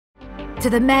To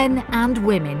the men and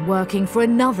women working for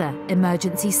another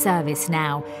emergency service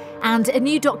now, and a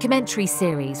new documentary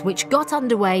series which got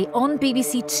underway on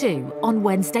BBC Two on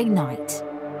Wednesday night.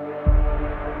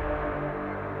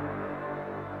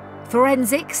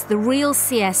 Forensics, the Real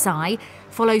CSI,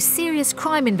 follows serious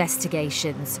crime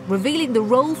investigations, revealing the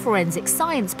role forensic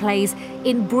science plays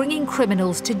in bringing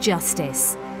criminals to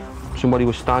justice. Somebody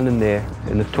was standing there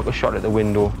and they took a shot at the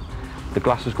window. The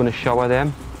glass was going to shower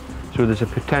them, so there's a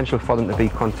potential for them to be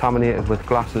contaminated with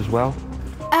glass as well.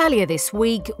 Earlier this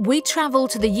week, we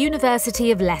travelled to the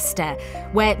University of Leicester,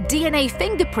 where DNA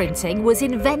fingerprinting was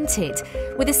invented,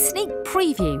 with a sneak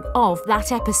preview of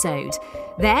that episode.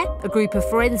 There, a group of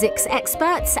forensics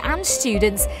experts and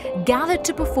students gathered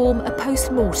to perform a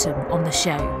post-mortem on the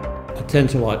show. I tend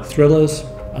to like thrillers,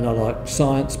 and I like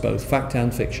science, both fact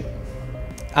and fiction.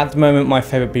 At the moment, my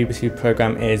favourite BBC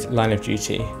programme is Line of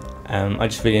Duty. I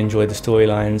just really enjoy the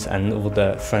storylines and all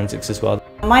the forensics as well.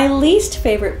 My least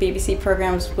favourite BBC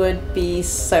programmes would be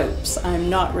soaps. I'm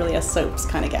not really a soaps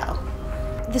kind of gal.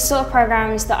 The sort of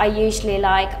programmes that I usually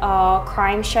like are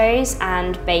crime shows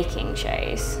and baking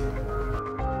shows.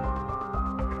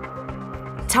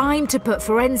 Time to put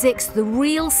forensics, the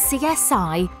Real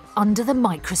CSI, under the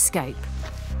microscope.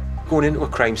 Going into a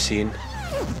crime scene,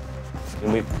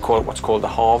 and we call it what's called the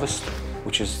harvest,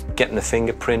 which is getting the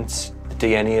fingerprints, the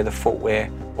DNA, the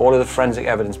footwear, all of the forensic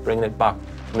evidence, bringing it back.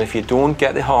 And if you don't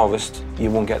get the harvest,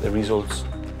 you won't get the results.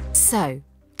 So,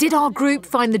 did our group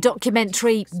find the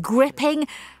documentary gripping,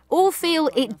 or feel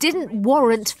it didn't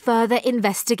warrant further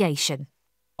investigation?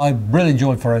 I really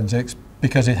enjoyed forensics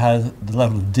because it had the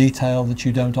level of detail that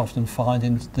you don't often find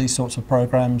in these sorts of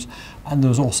programmes, and there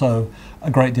was also a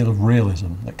great deal of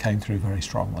realism that came through very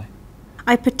strongly.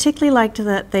 I particularly liked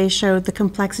that they showed the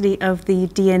complexity of the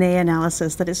DNA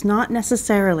analysis, that it's not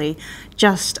necessarily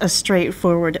just a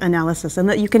straightforward analysis and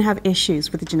that you can have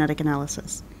issues with the genetic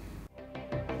analysis.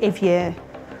 If you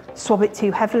swab it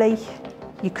too heavily,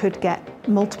 you could get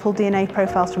multiple DNA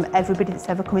profiles from everybody that's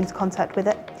ever come into contact with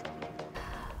it.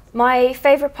 My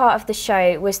favourite part of the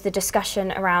show was the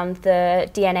discussion around the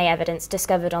DNA evidence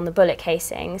discovered on the bullet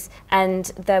casings, and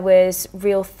there was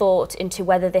real thought into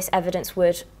whether this evidence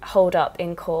would hold up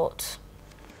in court.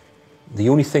 The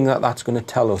only thing that that's going to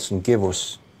tell us and give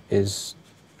us is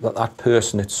that that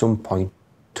person at some point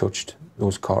touched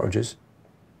those cartridges.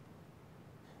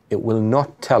 It will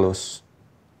not tell us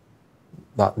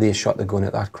that they shot the gun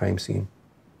at that crime scene.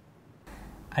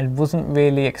 I wasn't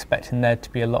really expecting there to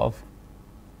be a lot of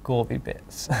gory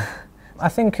bits. I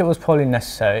think it was probably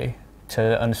necessary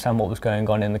to understand what was going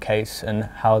on in the case and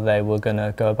how they were going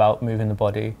to go about moving the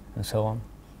body and so on.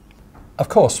 Of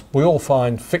course, we all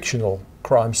find fictional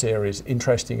crime series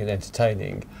interesting and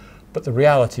entertaining, but the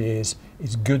reality is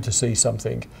it's good to see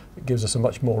something that gives us a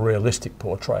much more realistic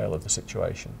portrayal of the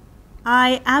situation.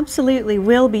 I absolutely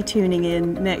will be tuning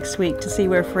in next week to see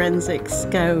where forensics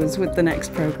goes with the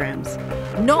next programmes.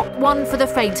 Not one for the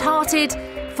faint-hearted.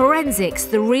 Forensics,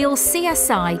 the Real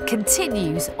CSI,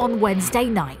 continues on Wednesday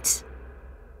night.